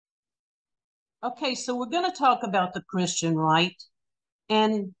Okay, so we're going to talk about the Christian right.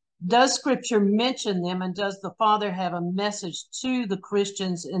 And does scripture mention them? And does the Father have a message to the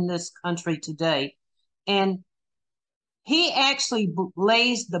Christians in this country today? And he actually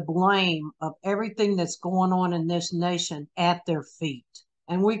lays the blame of everything that's going on in this nation at their feet.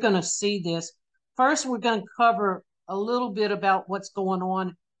 And we're going to see this. First, we're going to cover a little bit about what's going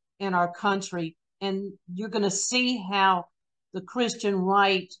on in our country. And you're going to see how the Christian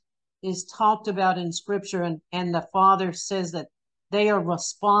right is talked about in scripture. And the Father says that they are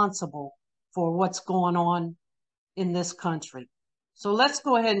responsible for what's going on in this country. So let's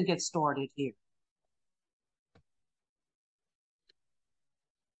go ahead and get started here.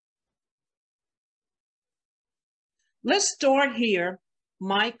 Let's start here.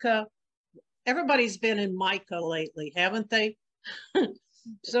 Micah. Everybody's been in Micah lately, haven't they?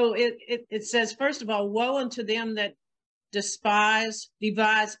 So it says, first of all, woe unto them that devise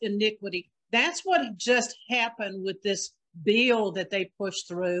iniquity. That's what just happened with this bill that they pushed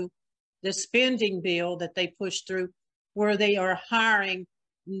through, the spending bill that they pushed through, where they are hiring,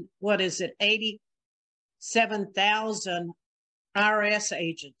 87,000 IRS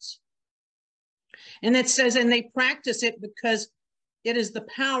agents. And it says, and they practice it because it is the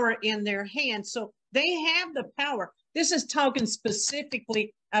power in their hands. So they have the power. This is talking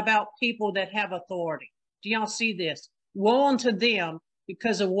specifically about people that have authority. Do y'all see this? Woe unto them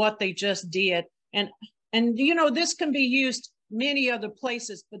because of what they just did. And you know, this can be used many other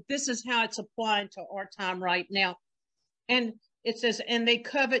places, but this is how it's applying to our time right now. And it says, and they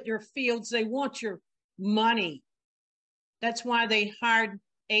covet your fields. They want your money. That's why they hired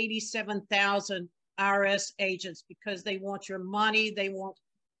 87,000 IRS agents, because they want your money, they want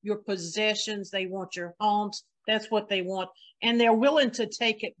your possessions, they want your homes. That's what they want. And they're willing to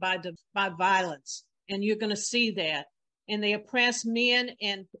take it by violence. And you're going to see that. And they oppress men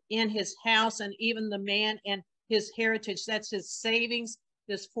and in his house, and even the man and his heritage. That's his savings,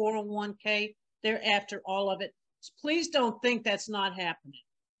 this 401k. They're after all of it. So please don't think that's not happening.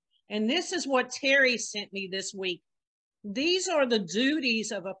 And this is what Terry sent me this week. These are the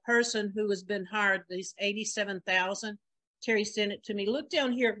duties of a person who has been hired, these 87,000. Terry sent it to me. Look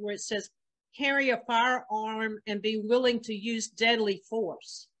down here where it says, carry a firearm and be willing to use deadly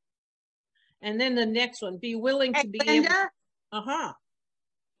force. And then the next one, be willing to be able to,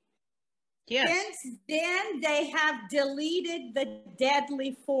 yes. Since then, they have deleted the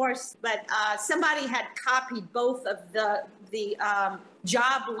deadly force, but somebody had copied both of the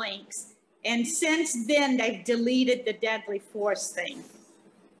job links. And since then, they've deleted the deadly force thing.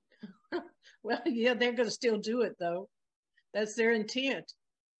 Well, yeah, they're going to still do it, though. That's their intent.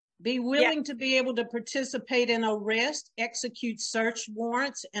 Be willing to be able to participate in arrest, execute search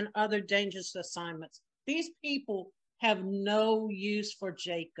warrants, and other dangerous assignments. These people have no use for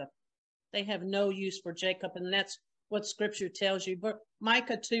Jacob. They have no use for Jacob, and that's what Scripture tells you. But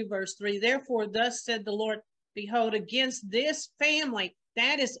Micah 2, verse 3, therefore, thus said the Lord, behold, against this family,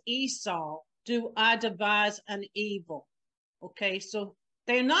 that is Esau, do I devise an evil. Okay, so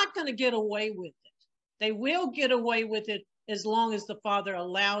they're not going to get away with it. They will get away with it as long as the Father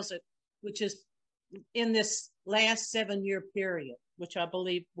allows it, which is in this last 7-year period, which I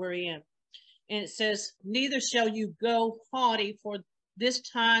believe we're in. And it says, neither shall you go haughty, for this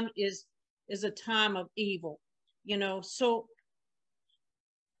time is a time of evil. You know, so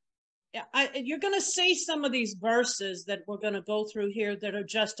you're going to see some of these verses that we're going to go through here that are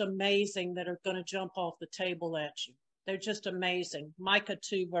just amazing, that are going to jump off the table at you. They're just amazing. Micah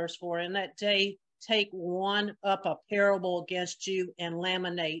 2, verse 4, in that day, take one up a parable against you and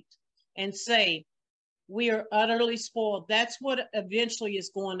laminate and say, we are utterly spoiled. That's what eventually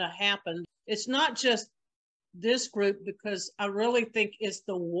is going to happen. It's not just this group, because I really think it's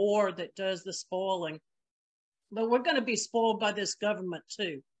the war that does the spoiling. But we're going to be spoiled by this government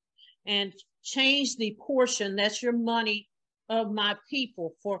too. And change the portion, that's your money, of my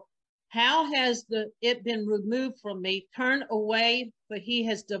people. For how has it been removed from me? Turn away, for he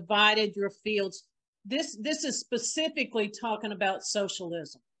has divided your fields. This is specifically talking about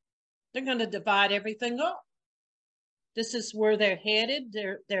socialism. They're going to divide everything up. This is where they're headed.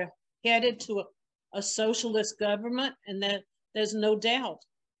 They're headed to a socialist government, and that there's no doubt.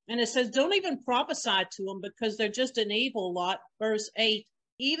 And it says, don't even prophesy to them, because they're just an evil lot. Verse 8,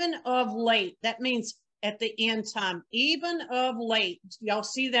 even of late, that means at the end time, even of late, y'all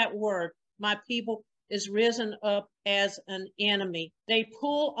see that word, my people is risen up as an enemy. They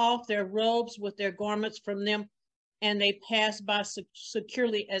pull off their robes with their garments from them, and they pass by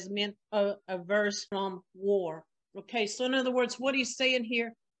securely as men averse from war. Okay, so in other words, what he's saying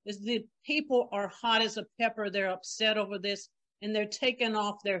here is the people are hot as a pepper. They're upset over this, and they're taking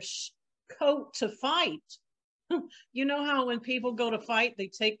off their coat to fight. You know how when people go to fight, they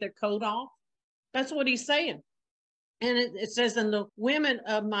take their coat off? That's what he's saying. And it says, and the women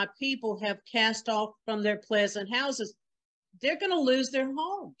of my people have cast off from their pleasant houses. They're going to lose their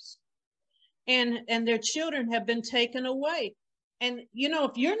homes. And their children have been taken away. And, you know,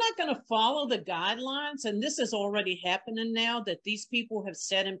 if you're not going to follow the guidelines, and this is already happening now that these people have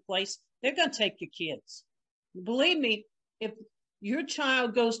set in place, they're going to take your kids. Believe me, if your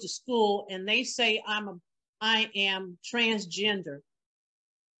child goes to school and they say, I am transgender,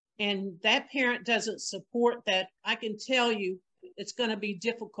 and that parent doesn't support that, I can tell you it's going to be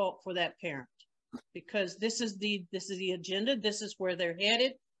difficult for that parent, because this is the agenda. This is where they're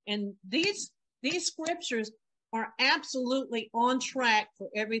headed. And these scriptures are absolutely on track for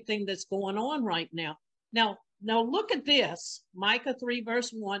everything that's going on right now. Now look at this, Micah 3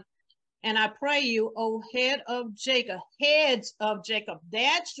 verse 1. And I pray you, O heads of Jacob,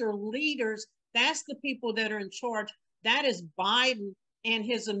 that's your leaders. That's the people that are in charge. That is Biden and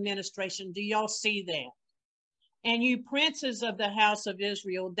his administration. Do y'all see that? And you princes of the house of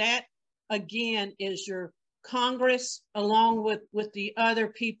Israel, that again is your Congress, along with the other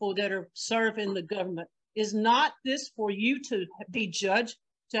people that are serving the government. Is not this for you to be judged,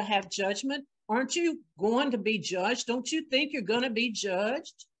 to have judgment? Aren't you going to be judged? Don't you think you're going to be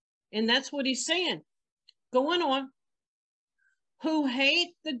judged? And that's what he's saying. Going on, who hate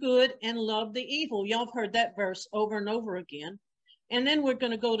the good and love the evil. Y'all have heard that verse over and over again. And then we're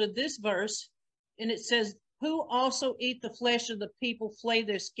going to go to this verse, and it says, who also eat the flesh of the people, flay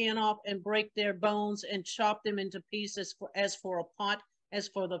their skin off, and break their bones, and chop them into pieces as for a pot, as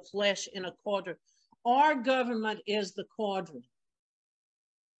for the flesh in a cauldron. Our government is the cauldron.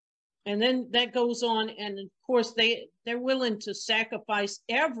 And then that goes on, and of course they're willing to sacrifice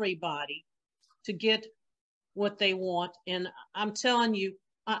everybody to get what they want. And I'm telling you,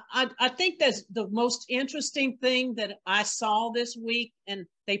 I think that's the most interesting thing that I saw this week, and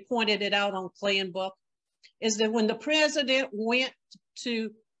they pointed it out on Clay and Buck, is that when the president went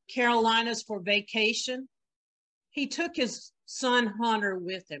to Carolinas for vacation, he took his son Hunter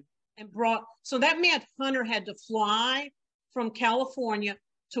with him and so that meant Hunter had to fly from California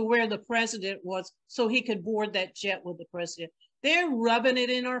to where the president was so he could board that jet with the president. They're rubbing it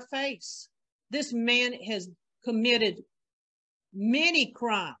in our face. This man has committed many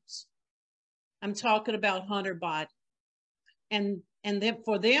crimes. I'm talking about Hunter Biden. And then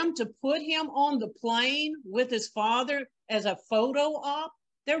for them to put him on the plane with his father as a photo op,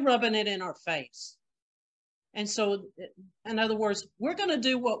 they're rubbing it in our face. And so, in other words, we're going to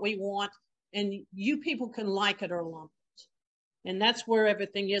do what we want, and you people can like it or lump it. And that's where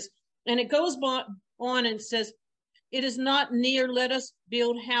everything is. And it goes on and says, it is not near, let us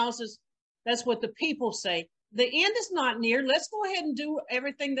build houses. That's what the people say. The end is not near. Let's go ahead and do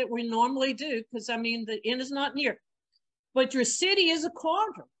everything that we normally do, because, I mean, the end is not near. But your city is a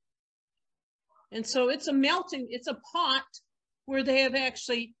cauldron. And so it's a pot where they have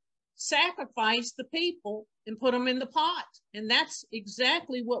actually sacrificed the people and put them in the pot. And that's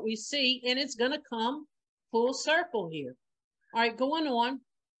exactly what we see. And it's going to come full circle here. All right, going on.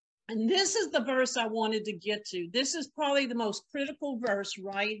 And this is the verse I wanted to get to. This is probably the most critical verse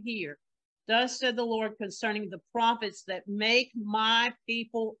right here. Thus said the Lord concerning the prophets that make my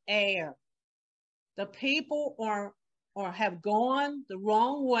people err. The people have gone the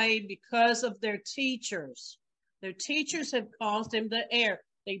wrong way because of their teachers. Their teachers have caused them to err.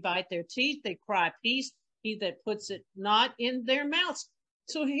 They bite their teeth, they cry peace. He that puts it not in their mouths.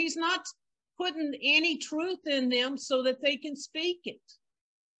 So he's not putting any truth in them so that they can speak it.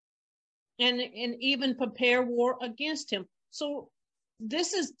 And even prepare war against him. So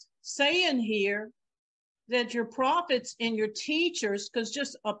this is saying here that your prophets and your teachers, because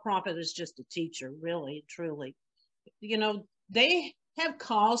just a prophet is just a teacher, really, truly, you know, they have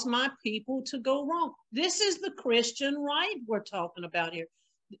caused my people to go wrong. This is the Christian right we're talking about here.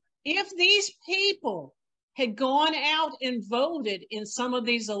 If these people had gone out and voted in some of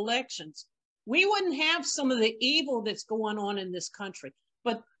these elections, we wouldn't have some of the evil that's going on in this country.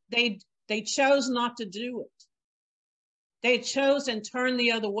 But they chose not to do it. They chose and turned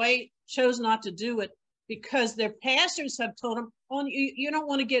the other way, chose not to do it because their pastors have told them, oh, you don't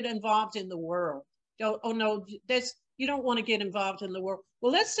want to get involved in the world. Oh no, you don't want to get involved in the world.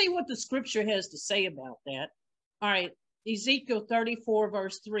 Well, let's see what the scripture has to say about that. All right, Ezekiel 34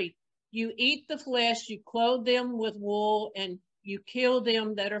 verse 3. You eat the flesh, you clothe them with wool, and you kill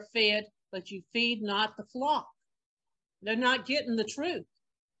them that are fed, but you feed not the flock. They're not getting the truth.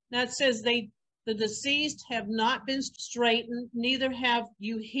 Now it says the deceased have not been straightened, neither have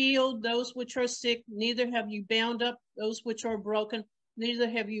you healed those which are sick, neither have you bound up those which are broken, neither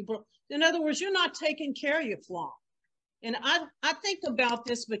have you. In other words, you're not taking care of your flock. And I think about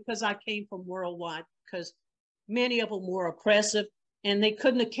this because I came from Worldwide, because many of them were oppressive and they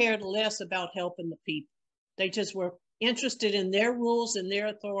couldn't have cared less about helping the people. They just were interested in their rules and their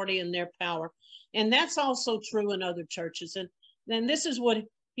authority and their power. And that's also true in other churches. And then this is what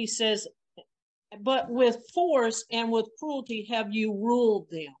he says, but with force and with cruelty have you ruled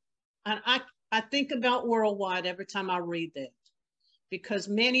them. And I think about Worldwide every time I read that, because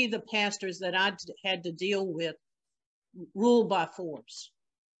many of the pastors that I had to deal with ruled by force.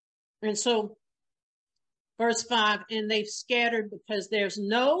 And so verse 5, and they've scattered because there's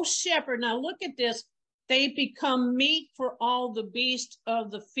no shepherd. Now look at this. They become meat for all the beasts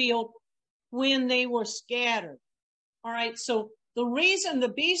of the field when they were scattered. All right, so the reason the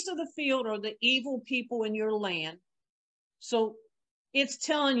beasts of the field are the evil people in your land. So it's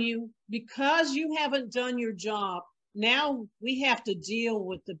telling you, because you haven't done your job, now we have to deal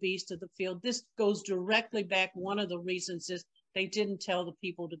with the beast of the field. This goes directly back. One of the reasons is they didn't tell the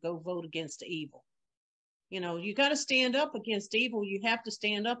people to go vote against evil. You know, you got to stand up against evil. You have to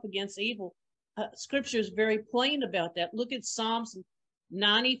stand up against evil. Scripture is very plain about that. Look at Psalms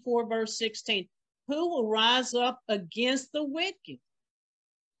 94, verse 16. Who will rise up against the wicked?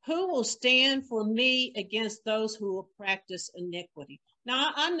 Who will stand for me against those who will practice iniquity?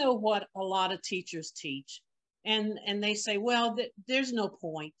 Now, I know what a lot of teachers teach. And they say, well, there's no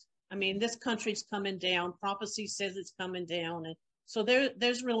point. I mean, this country's coming down. Prophecy says it's coming down. And so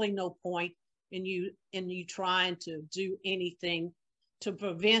there's really no point in you trying to do anything to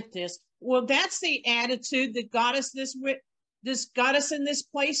prevent this. Well, that's the attitude that got us got us in this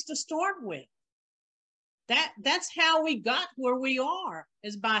place to start with. That's how we got where we are,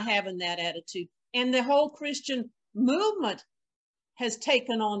 is by having that attitude. And the whole Christian movement has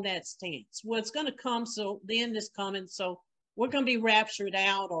taken on that stance. Well, it's going to come, so the end is coming, so we're going to be raptured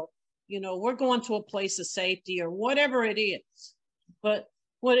out, or, you know, we're going to a place of safety, or whatever it is. But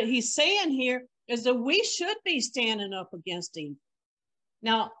what he's saying here is that we should be standing up against evil.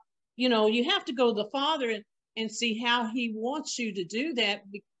 Now, you know, you have to go to the Father and see how he wants you to do that,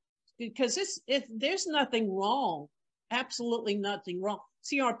 because there's nothing wrong, absolutely nothing wrong.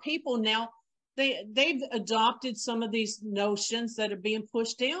 See, our people now, they've adopted some of these notions that are being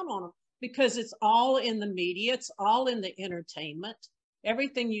pushed down on them, because it's all in the media, it's all in the entertainment.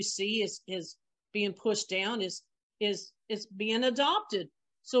 Everything you see is being pushed down, is being adopted.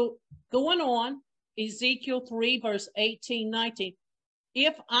 So going on, Ezekiel 3, verse 18, 19.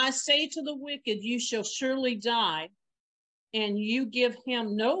 If I say to the wicked, you shall surely die, and you give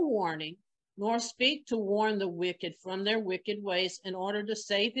him no warning, nor speak to warn the wicked from their wicked ways in order to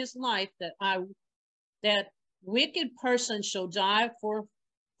save his life, that wicked person shall die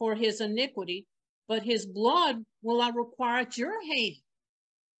for his iniquity, but his blood will I require at your hand.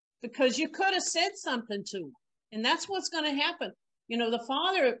 Because you could have said something to him. And that's what's going to happen. You know, the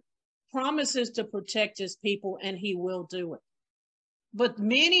Father promises to protect his people, and he will do it. But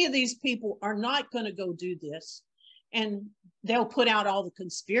many of these people are not going to go do this. And they'll put out all the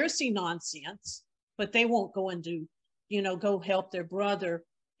conspiracy nonsense, but they won't go and do, you know, go help their brother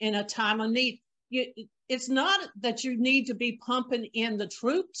in a time of need. It's not that you need to be pumping in the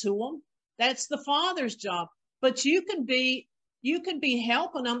truth to them. That's the Father's job. But you can be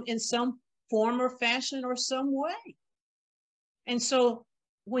helping them in some form or fashion or some way. And so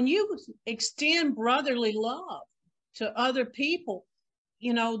when you extend brotherly love to other people,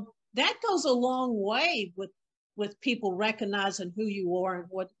 you know, that goes a long way with people recognizing who you are and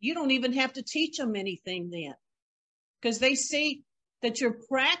what. You don't even have to teach them anything then, because they see that you're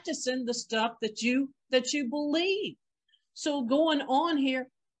practicing the stuff that you believe. So going on here,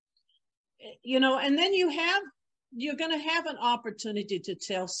 you know, and then you're going to have an opportunity to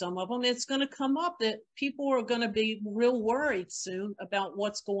tell some of them. It's going to come up that people are going to be real worried soon about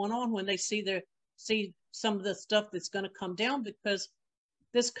what's going on when they see some of the stuff that's going to come down, because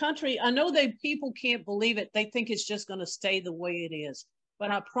this country, I know that people can't believe it. They think it's just going to stay the way it is. But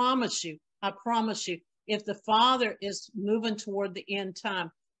I promise you, if the Father is moving toward the end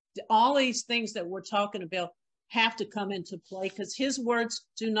time, all these things that we're talking about have to come into play, because his words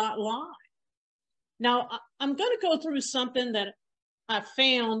do not lie. Now, I'm going to go through something that I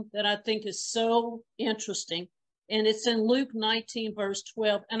found that I think is so interesting. And it's in Luke 19, verse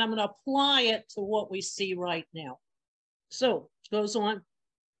 12. And I'm going to apply it to what we see right now. So it goes on.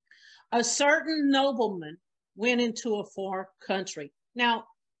 A certain nobleman went into a far country. Now,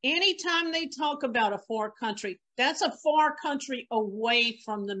 anytime they talk about a far country, that's a far country away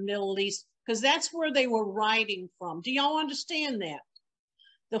from the Middle East, because that's where they were writing from. Do y'all understand that?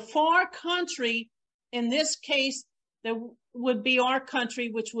 The far country, in this case, would be our country,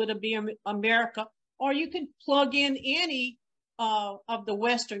 which would be America, or you can plug in any of the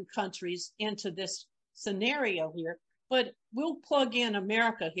Western countries into this scenario here, but we'll plug in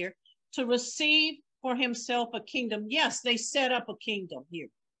America here. To receive for himself a kingdom. Yes, they set up a kingdom here.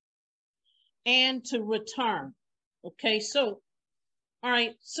 And to return. Okay, so, all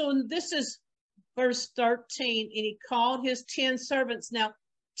right, so this is verse 13, and he called his 10 servants. Now,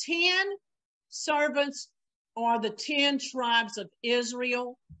 10 servants are the 10 tribes of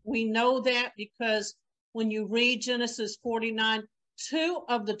Israel. We know that because when you read Genesis 49, 2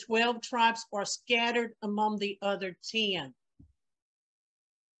 of the 12 tribes are scattered among the other 10.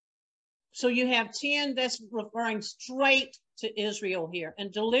 So you have 10 that's referring straight to Israel here.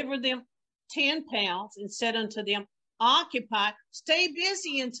 And deliver them 10 pounds and said unto them, occupy, stay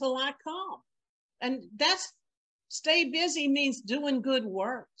busy until I come. And that's, stay busy means doing good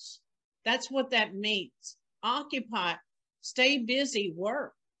works. That's what that means. Occupy, stay busy,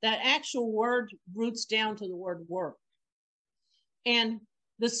 work. That actual word roots down to the word work. And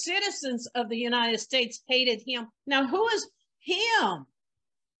the citizens of the United States hated him. Now, who is him?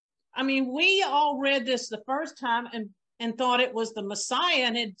 I mean, we all read this the first time and thought it was the Messiah,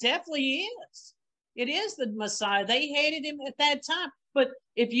 and it definitely is. It is the Messiah. They hated him at that time. But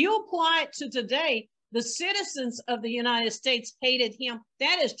if you apply it to today, the citizens of the United States hated him.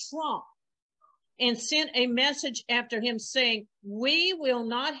 That is Trump. And sent a message after him saying, we will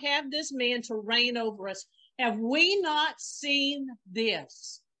not have this man to reign over us. Have we not seen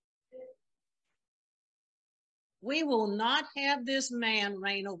this? We will not have this man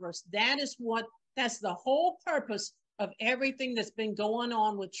reign over us. That's the whole purpose of everything that's been going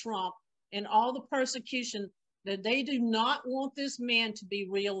on with Trump and all the persecution, that they do not want this man to be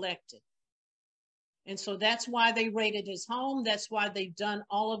reelected. And so that's why they raided his home. That's why they've done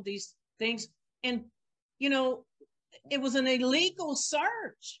all of these things. And, you know, it was an illegal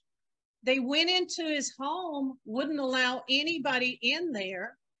search. They went into his home, wouldn't allow anybody in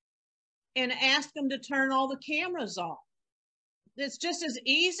there, and asked them to turn all the cameras off. It's just as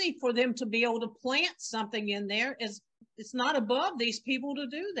easy for them to be able to plant something in there as it's not above these people to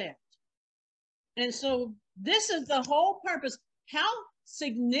do that. And so this is the whole purpose. How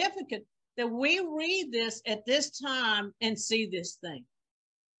significant that we read this at this time and see this thing.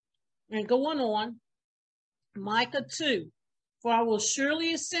 And going on, Micah 2, for I will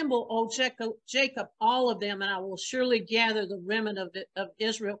surely assemble, O Jacob, all of them, and I will surely gather the remnant of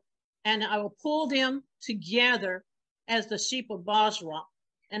Israel, and I will pull them together as the sheep of Basra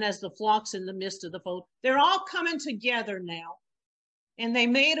and as the flocks in the midst of the fold. They're all coming together now. And they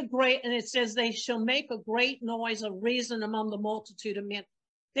made a great, and it says, they shall make a great noise, a reason among the multitude of men.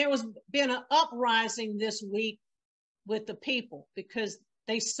 There was been an uprising this week with the people because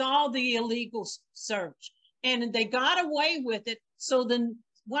they saw the illegal search and they got away with it. So then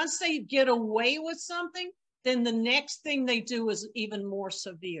once they get away with something, then the next thing they do is even more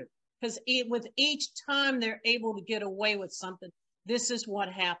severe. Because with each time they're able to get away with something, this is what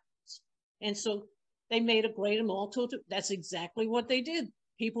happens. And so they made a great multitude. That's exactly what they did.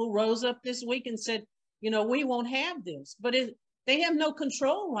 People rose up this week and said, you know, we won't have this. But they have no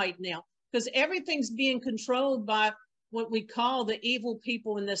control right now because everything's being controlled by what we call the evil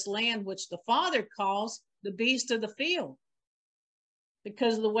people in this land, which the Father calls the beast of the field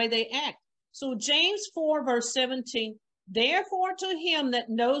because of the way they act. So James 4, verse 17, therefore to him that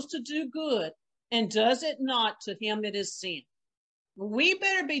knows to do good and does it not, to him it is sin. We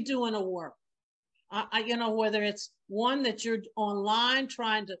better be doing a work. You know, whether it's one that you're online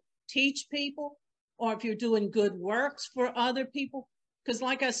trying to teach people, or if you're doing good works for other people. Because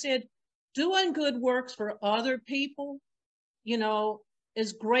like I said, doing good works for other people, you know,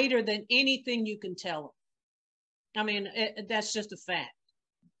 is greater than anything you can tell them. I mean, that's just a fact.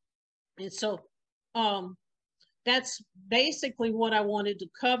 And so that's basically what I wanted to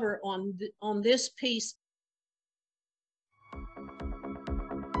cover on this piece.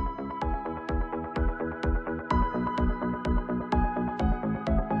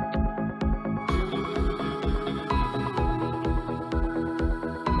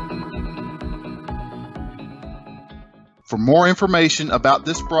 For more information about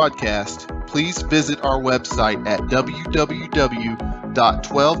this broadcast, please visit our website at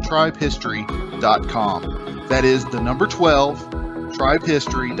www.12tribehistory.com. That is the number 12,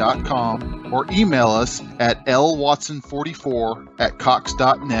 tribehistory.com, or email us at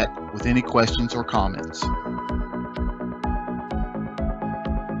lwatson44@cox.net with any questions or comments.